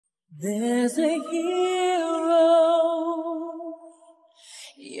There's a hero.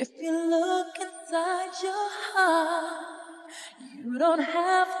 If you look inside your heart, you don't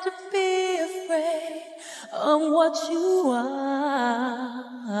have to be afraid of what you are.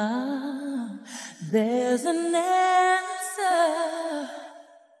 There's an answer.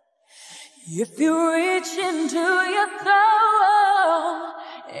 If you reach into your throat,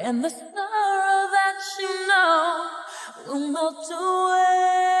 and the sorrow that you know will melt away.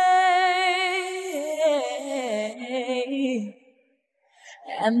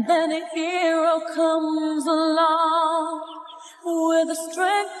 And then a hero comes along with the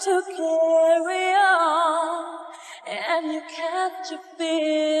strength to carry on, and you cast your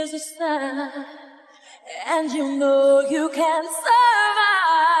fears aside, and you know you can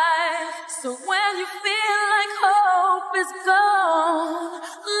survive. So when you feel like hope is gone,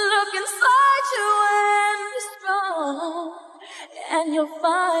 look inside you and be strong, and you'll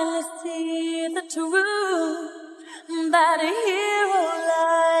finally see the truth, that a hero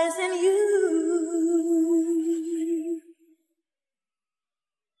lies in you.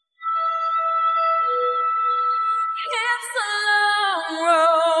 It's a long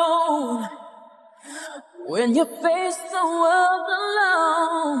road when you face the world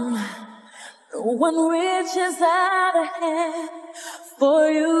alone. No one reaches out a hand for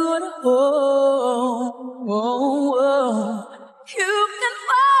you to hold. You can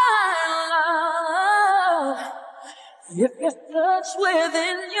find love if you search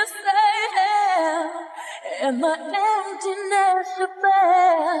within yourself, and the emptiness you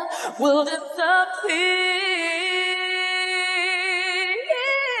bear will disappear.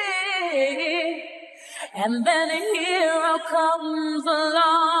 And then a hero comes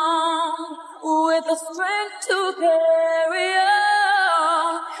along with the strength to carry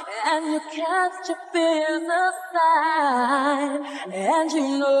on, and you cast your fears aside, and you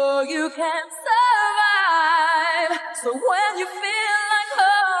know you can survive. So when you feel like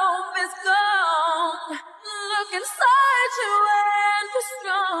hope is gone, look inside you and be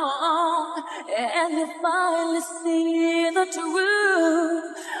strong, and you finally see the truth,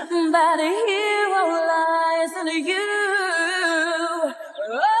 that a hero lies in you.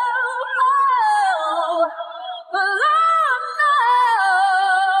 The Lord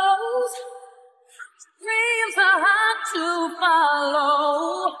knows dreams are hard to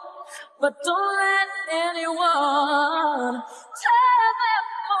follow, but don't let anyone tear them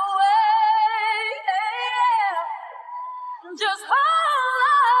away. Just hold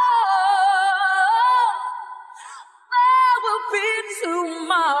on, there will be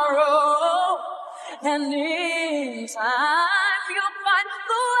tomorrow, and in time you'll find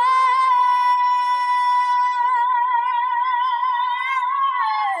the way.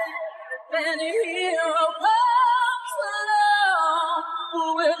 Then a hero comes along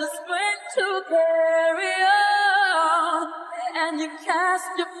with the strength to carry on, and you cast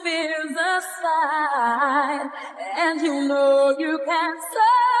your fears aside, and you know you can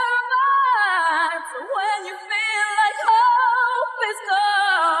survive. So when you feel like hope is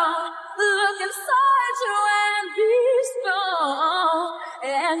gone, look inside you and be strong,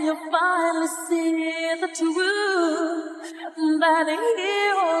 and you'll finally see the truth, that a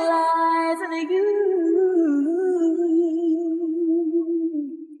hero lies in you.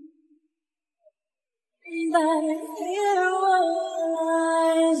 That a hero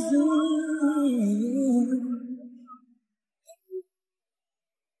lies in you.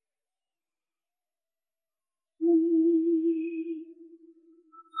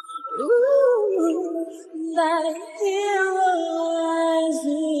 Ooh, that a hero lies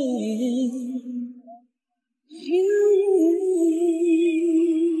in you.